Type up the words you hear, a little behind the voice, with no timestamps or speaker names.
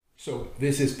So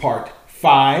this is part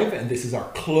 5, and this is our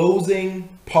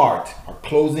closing part, our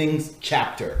closing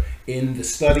chapter in the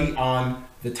study on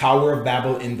the Tower of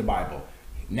Babel in the Bible.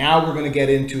 Now we're going to get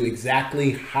into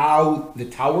exactly how the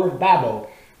Tower of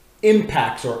Babel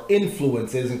impacts or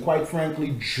influences and quite frankly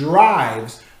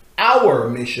drives our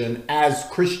mission as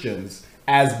Christians,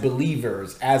 as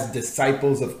believers, as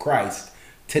disciples of Christ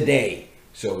today.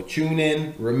 So tune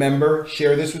in, remember,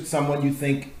 share this with someone you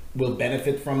think will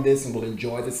benefit from this and will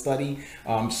enjoy the study.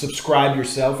 Subscribe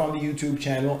yourself on the YouTube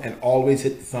channel and always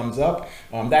hit the thumbs up.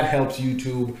 That helps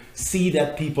YouTube see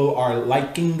that people are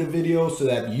liking the video so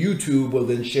that YouTube will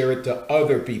then share it to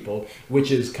other people,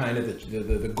 which is kind of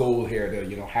the goal here,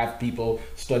 to have people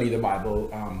study the Bible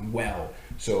well.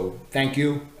 So thank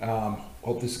you.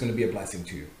 Hope this is going to be a blessing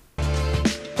to you.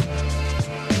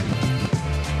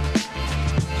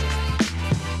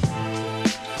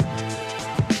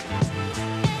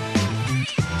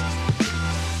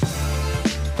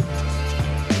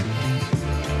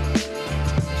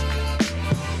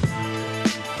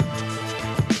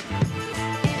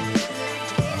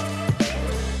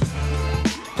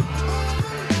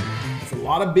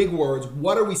 A lot of big words.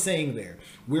 What are we saying there?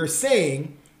 We're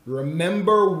saying,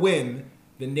 remember when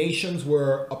the nations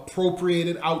were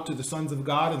appropriated out to the sons of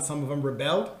God and some of them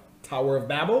rebelled? Tower of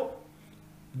Babel.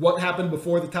 What happened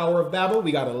before the Tower of Babel?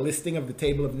 We got a listing of the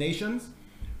table of nations.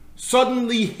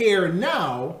 Suddenly here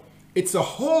now, it's a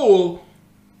whole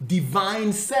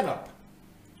divine setup.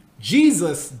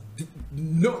 Jesus,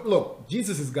 look,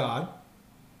 Jesus is God.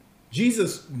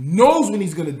 Jesus knows when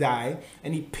he's going to die,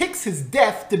 and he picks his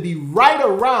death to be right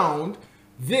around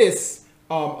this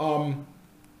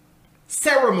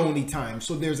ceremony time.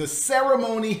 So there's a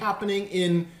ceremony happening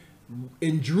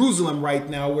in Jerusalem right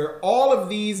now where all of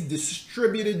these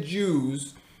distributed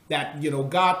Jews that,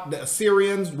 got the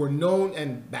Assyrians were known,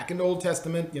 and back in the Old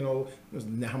Testament, it was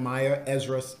Nehemiah,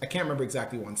 Ezra, I can't remember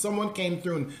exactly one. Someone came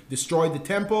through and destroyed the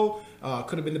temple.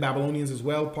 Could have been the Babylonians as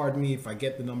well. Pardon me if I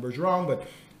get the numbers wrong, but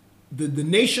the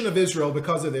nation of Israel,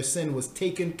 because of their sin, was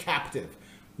taken captive.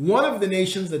 One of the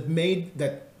nations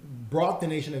that brought the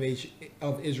nation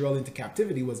of Israel into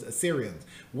captivity was the Assyrians.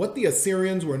 What the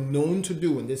Assyrians were known to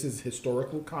do, and this is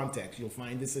historical context, you'll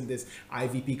find this in this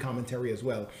IVP commentary as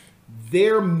well.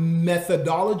 Their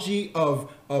methodology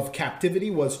of captivity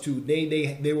was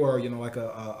they were like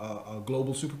a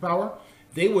global superpower.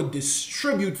 They would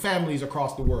distribute families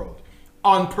across the world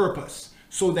on purpose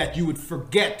so that you would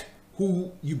forget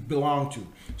who you belong to.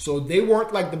 So they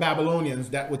weren't like the Babylonians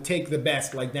that would take the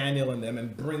best, like Daniel and them,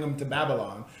 and bring them to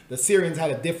Babylon. The Assyrians had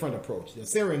a different approach. The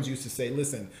Assyrians used to say,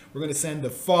 listen, we're going to send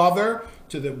the father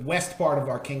to the west part of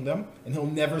our kingdom, and he'll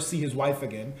never see his wife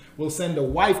again. We'll send a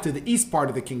wife to the east part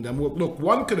of the kingdom. Look,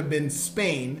 one could have been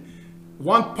Spain.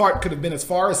 One part could have been as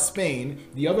far as Spain.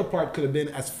 The other part could have been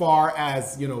as far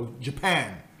as,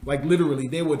 Japan. Like literally,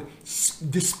 they would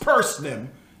disperse them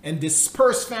and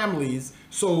disperse families.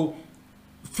 So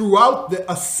throughout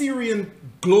the Assyrian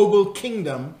global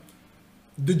kingdom,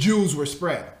 the Jews were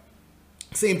spread.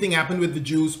 Same thing happened with the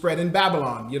Jews spread in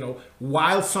Babylon.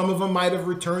 While some of them might have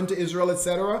returned to Israel,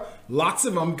 etc., lots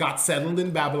of them got settled in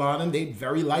Babylon, and they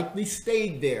very likely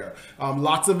stayed there.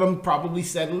 Lots of them probably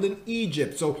settled in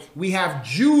Egypt. So we have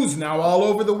Jews now all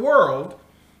over the world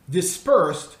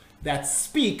dispersed that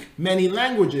speak many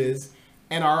languages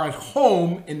and are at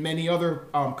home in many other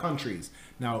countries.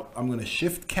 Now, I'm going to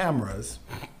shift cameras,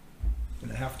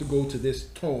 and I have to go to this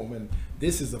tome, and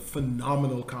this is a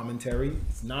phenomenal commentary.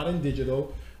 It's not in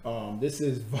digital. This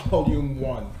is volume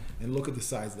 1, and look at the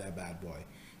size of that bad boy.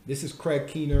 This is Craig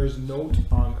Keener's note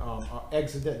on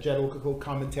exegetical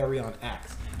commentary on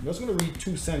Acts. I'm just going to read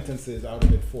 2 sentences out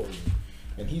of it for you,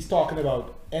 and he's talking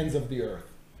about ends of the earth.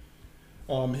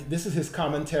 This is his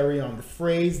commentary on the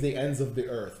phrase, the ends of the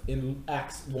earth, in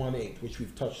Acts 1:8, which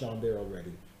we've touched on there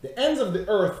already. The ends of the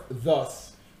earth,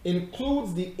 thus,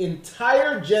 includes the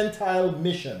entire Gentile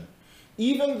mission,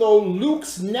 even though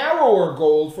Luke's narrower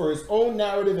goal for his own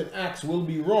narrative in Acts will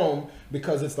be Rome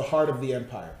because it's the heart of the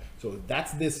empire. So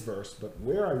that's this verse, but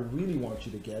where I really want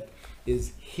you to get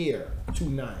is here,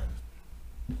 2:9.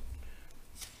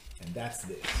 And that's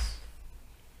this.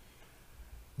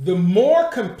 The more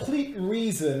complete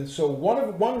reason, so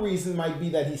one reason might be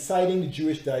that he's citing the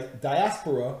Jewish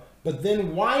diaspora, but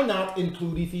then why not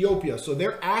include Ethiopia? So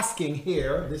they're asking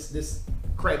here, this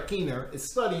Craig Keener is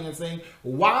studying and saying,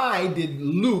 why did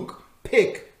Luke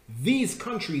pick these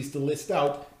countries to list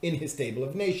out in his table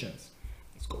of nations?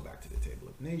 Let's go back to the table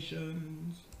of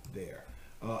nations, there.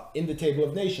 In the table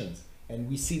of nations, and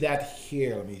we see that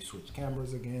here. Let me switch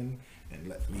cameras again, and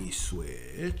let me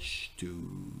switch to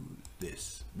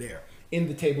this, there. In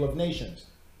the table of nations.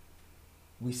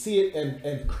 We see it,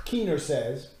 and Keener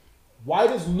says, why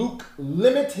does Luke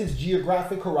limit his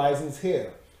geographic horizons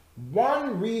here?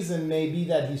 One reason may be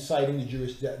that he's citing the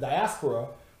Jewish diaspora,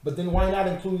 but then why not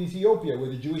include Ethiopia, where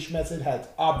the Jewish message has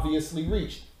obviously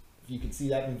reached? You can see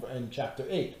that in chapter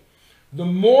 8. The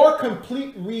more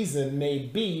complete reason may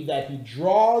be that he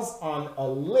draws on a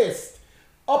list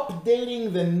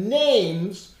updating the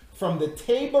names from the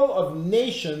table of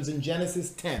nations in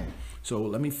Genesis 10. So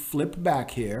let me flip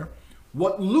back here.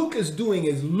 What Luke is doing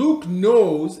is Luke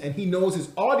knows, and he knows his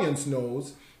audience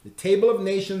knows, the table of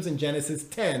nations in Genesis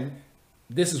 10.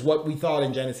 This is what we thought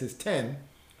in Genesis 10.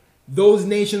 Those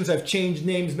nations have changed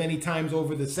names many times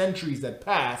over the centuries that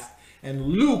passed. And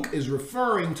Luke is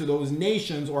referring to those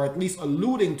nations, or at least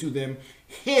alluding to them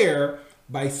here,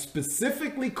 by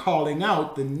specifically calling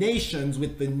out the nations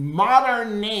with the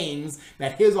modern names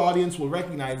that his audience will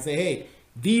recognize and say, hey,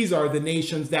 these are the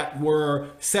nations that were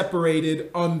separated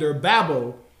under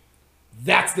Babel.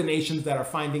 That's the nations that are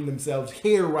finding themselves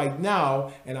here right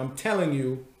now. And I'm telling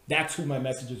you, that's who my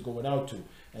message is going out to.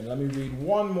 And let me read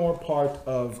one more part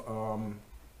of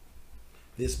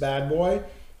this bad boy.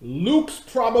 Luke's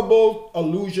probable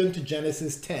allusion to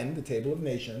Genesis 10, the table of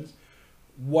nations,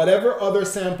 whatever other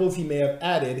samples he may have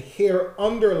added, here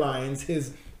underlines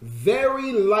his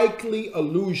very likely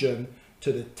allusion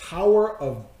to the Tower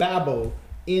of Babel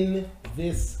in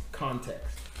this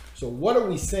context. So what are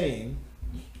we saying?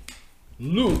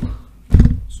 Luke,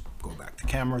 let's go back to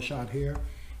camera shot here.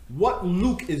 What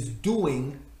Luke is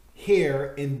doing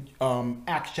here in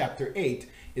Acts chapter 8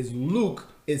 is Luke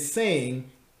is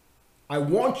saying, I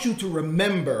want you to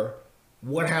remember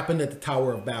what happened at the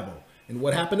Tower of Babel. And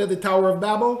what happened at the Tower of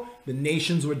Babel? The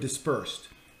nations were dispersed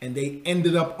and they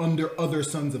ended up under other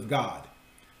sons of God.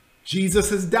 Jesus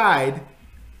has died.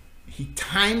 He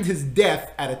timed his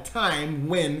death at a time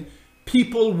when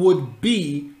people would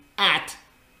be at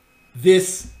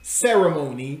this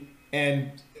ceremony,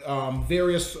 and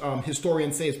various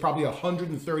historians say it's probably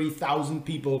 130,000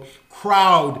 people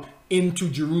crowd into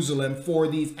Jerusalem for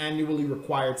these annually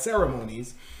required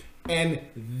ceremonies. And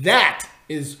that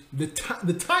is the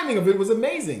timing of it was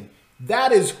amazing.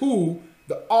 That is who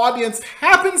the audience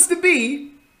happens to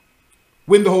be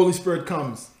when the Holy Spirit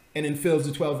comes and infills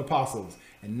the 12 apostles.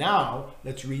 And now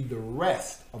let's read the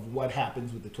rest of what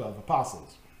happens with the 12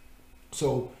 apostles.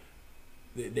 So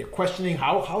they're questioning,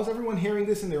 how's everyone hearing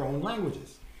this in their own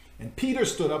languages? And Peter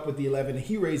stood up with the 11 and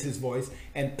he raised his voice,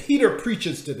 and Peter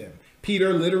preaches to them.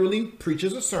 Peter literally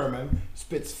preaches a sermon,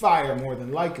 spits fire more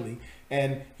than likely,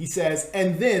 and he says,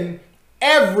 and then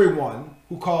everyone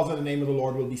who calls on the name of the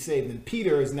Lord will be saved. And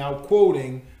Peter is now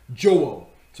quoting Joel.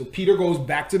 So Peter goes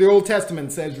back to the Old Testament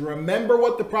and says, remember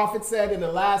what the prophet said in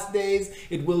the last days,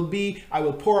 it will be, I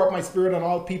will pour out my spirit on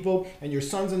all people, and your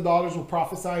sons and daughters will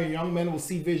prophesy, your young men will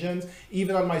see visions,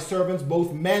 even on my servants,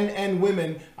 both men and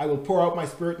women, I will pour out my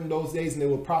spirit in those days, and they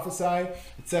will prophesy,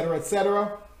 etc.,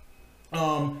 etc.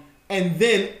 And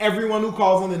then everyone who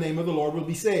calls on the name of the Lord will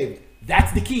be saved.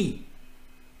 That's the key.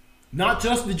 Not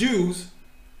just the Jews,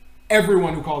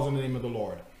 everyone who calls on the name of the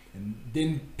Lord. And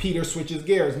then Peter switches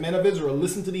gears. Men of Israel,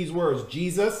 listen to these words.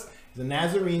 Jesus is a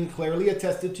Nazarene, clearly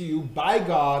attested to you by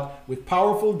God with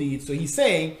powerful deeds. So he's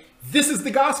saying, this is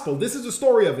the gospel. This is the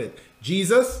story of it.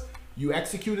 Jesus, you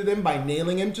executed him by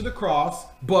nailing him to the cross,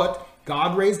 but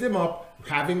God raised him up,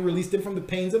 having released him from the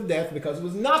pains of death, because it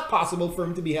was not possible for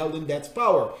him to be held in death's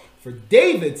power. For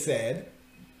David said,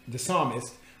 the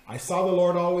psalmist, I saw the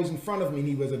Lord always in front of me, and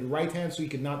he was at the right hand so he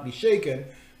could not be shaken,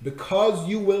 because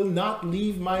you will not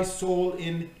leave my soul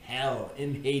in hell,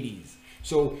 in Hades.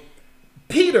 So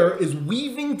Peter is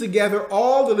weaving together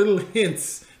all the little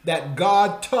hints that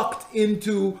God tucked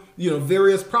into,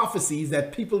 various prophecies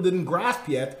that people didn't grasp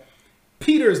yet.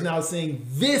 Peter is now saying,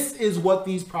 this is what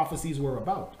these prophecies were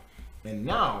about. And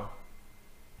now,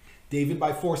 David,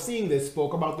 by foreseeing this,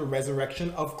 spoke about the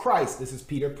resurrection of Christ. This is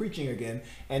Peter preaching again.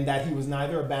 And that he was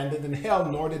neither abandoned in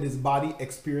hell, nor did his body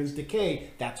experience decay.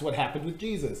 That's what happened with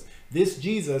Jesus. This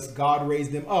Jesus, God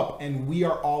raised him up, and we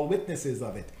are all witnesses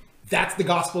of it. That's the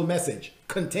gospel message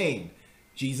contained.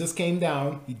 Jesus came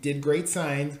down. He did great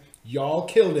signs. Y'all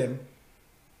killed him,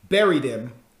 buried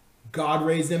him. God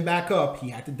raised him back up.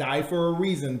 He had to die for a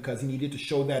reason, because he needed to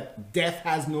show that death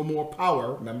has no more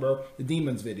power. Remember the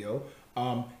demons video.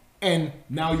 And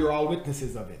now you're all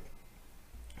witnesses of it.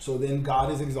 So then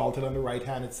God is exalted on the right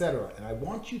hand, etc. And I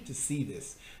want you to see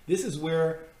this. This is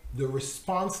where the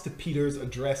response to Peter's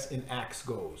address in Acts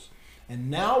goes.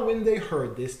 And now when they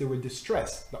heard this, they were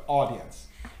distressed, the audience.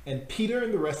 And Peter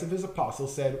and the rest of his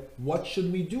apostles said, what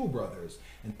should we do, brothers?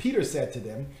 And Peter said to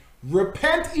them,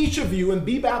 repent each of you and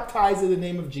be baptized in the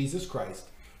name of Jesus Christ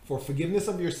for forgiveness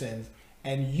of your sins,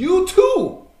 and you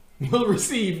too will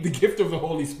receive the gift of the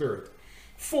Holy Spirit.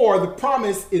 For the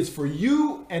promise is for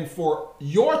you and for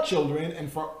your children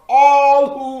and for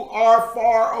all who are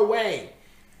far away.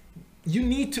 You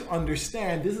need to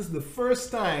understand this is the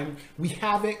first time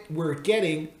we're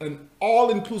getting an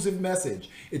all-inclusive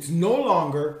message. It's no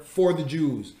longer for the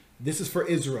Jews. This is for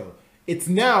Israel. It's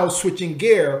now switching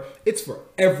gear. It's for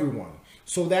everyone.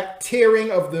 So that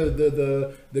tearing of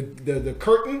the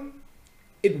curtain,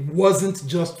 it wasn't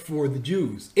just for the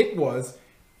Jews. It was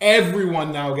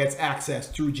everyone now gets access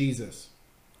through Jesus.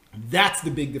 That's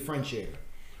the big differentiator.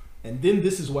 And then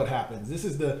this is what happens. This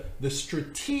is the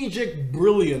strategic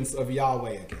brilliance of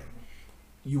Yahweh again.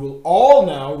 You will all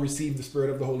now receive the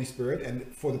Spirit of the Holy Spirit, and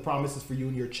for the promises for you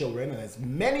and your children, and as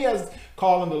many as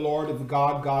call on the Lord of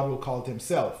God, God will call to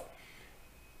himself.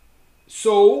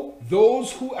 So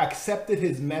those who accepted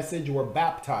his message were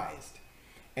baptized.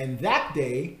 And that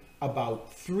day,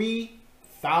 about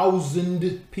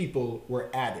 3,000 people were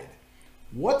added.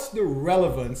 What's the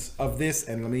relevance of this?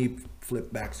 And let me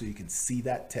flip back so you can see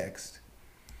that text.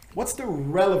 What's the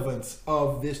relevance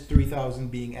of this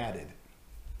 3,000 being added?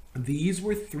 These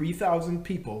were 3,000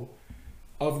 people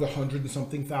of the 100 and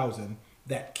something thousand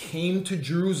that came to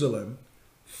Jerusalem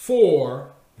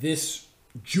for this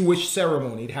Jewish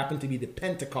ceremony. It happened to be the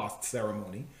Pentecost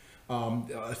ceremony,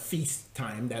 a feast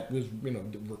time that was,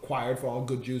 required for all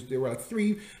good Jews. There were like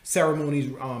 3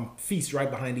 ceremonies, feasts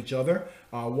right behind each other.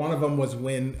 One of them was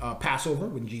when Passover,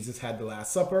 when Jesus had the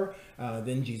Last Supper.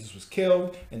 Then Jesus was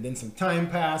killed, and then some time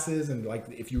passes. And like,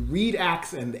 if you read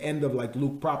Acts and the end of like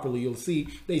Luke properly, you'll see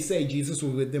they say Jesus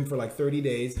was with them for like 30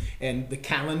 days. And the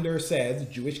calendar says, the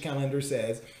Jewish calendar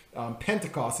says,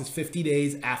 Pentecost is 50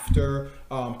 days after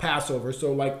Passover.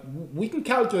 So like we can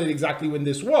calculate exactly when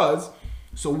this was.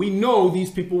 So we know these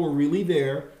people were really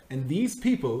there, and these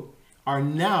people are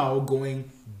now going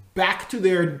back to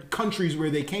their countries where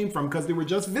they came from because they were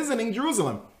just visiting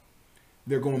Jerusalem.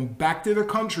 They're going back to their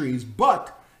countries,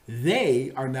 but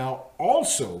they are now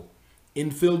also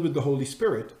infilled with the Holy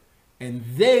Spirit, and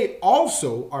they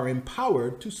also are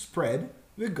empowered to spread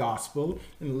the gospel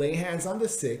and lay hands on the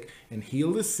sick and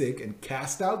heal the sick and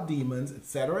cast out demons,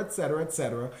 etc., etc.,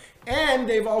 etc. And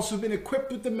they've also been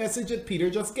equipped with the message that Peter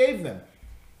just gave them.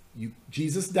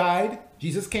 Jesus died.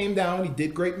 Jesus came down. He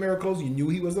did great miracles. You knew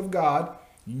he was of God.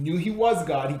 You knew he was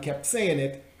God. He kept saying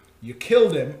it. You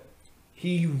killed him.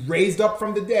 He raised up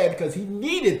from the dead because he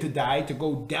needed to die to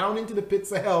go down into the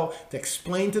pits of hell to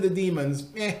explain to the demons,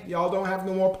 y'all don't have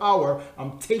no more power.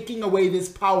 I'm taking away this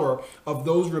power of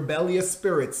those rebellious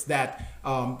spirits that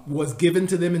was given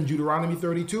to them in Deuteronomy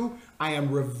 32. I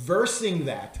am reversing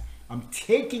that. I'm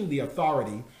taking the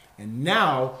authority, and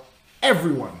now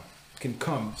everyone can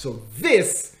come. So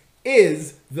this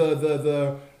is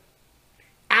the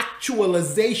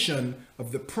actualization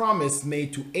of the promise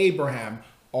made to Abraham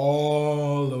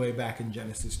all the way back in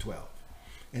Genesis 12.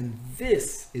 And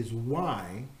this is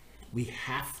why we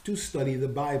have to study the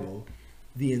Bible,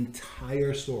 the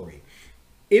entire story.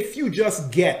 If you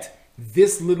just get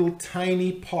this little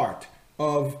tiny part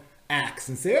of Acts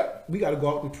and say, we got to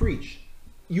go out and preach,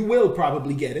 you will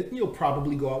probably get it, and you'll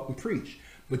probably go out and preach.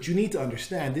 But you need to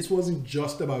understand, this wasn't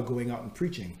just about going out and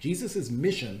preaching. Jesus'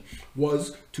 mission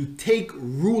was to take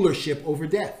rulership over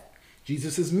death.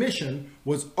 Jesus' mission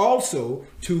was also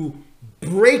to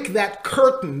break that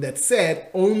curtain that said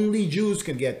only Jews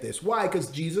can get this. Why?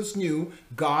 Because Jesus knew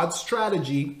God's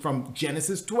strategy from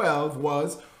Genesis 12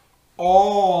 was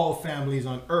all families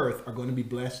on earth are going to be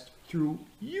blessed through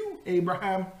you,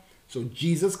 Abraham. So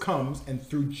Jesus comes, and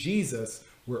through Jesus,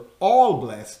 we're all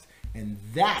blessed. And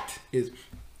that is...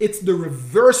 it's the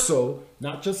reversal,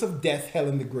 not just of death, hell,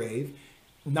 and the grave,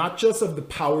 not just of the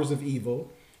powers of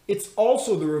evil. It's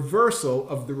also the reversal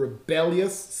of the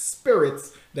rebellious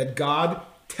spirits that God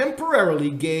temporarily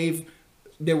gave.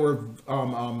 They weren't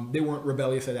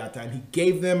rebellious at that time. He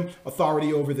gave them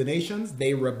authority over the nations.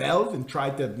 They rebelled and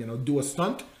tried to, do a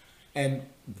stunt. And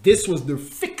this was the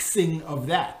fixing of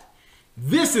that.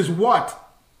 This is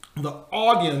what the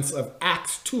audience of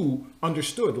Acts 2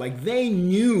 understood. Like, they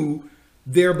knew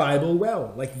their Bible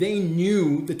well. Like, they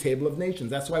knew the Table of Nations.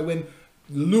 That's why when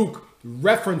Luke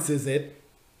references it,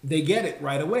 they get it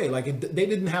right away. Like, they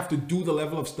didn't have to do the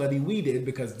level of study we did,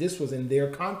 because this was in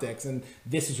their context, and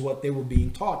this is what they were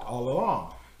being taught all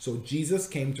along. So Jesus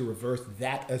came to reverse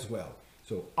that as well.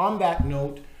 So on that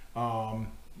note,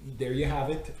 there you have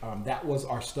it. That was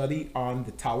our study on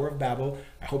the Tower of Babel.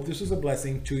 I hope this was a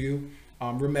blessing to you.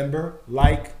 Remember,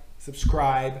 like,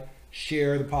 subscribe,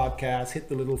 share the podcast, hit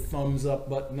the little thumbs up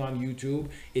button on YouTube.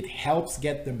 It helps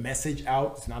get the message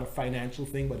out. It's not a financial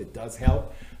thing, but it does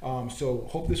help. So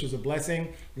hope this was a blessing.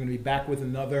 We're going to be back with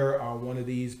another one of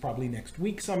these probably next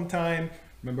week sometime.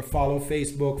 Remember, follow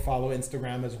Facebook, follow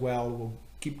Instagram as well. We'll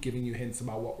keep giving you hints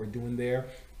about what we're doing there.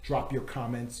 Drop your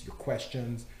comments, your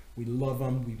questions. We love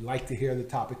them. We like to hear the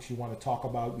topics you want to talk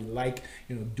about. We like,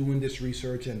 doing this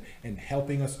research and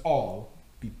helping us all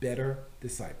be better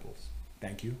disciples.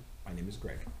 Thank you. My name is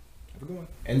Greg. Have a good one.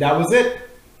 And that was it.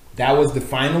 That was the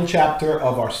final chapter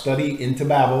of our study into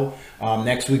Babel.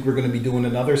 Next week, we're going to be doing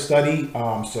another study.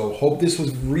 So hope this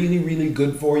was really, really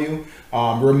good for you.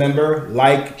 Remember,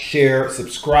 like, share,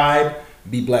 subscribe.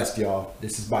 Be blessed, y'all.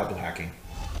 This is Bible Hacking.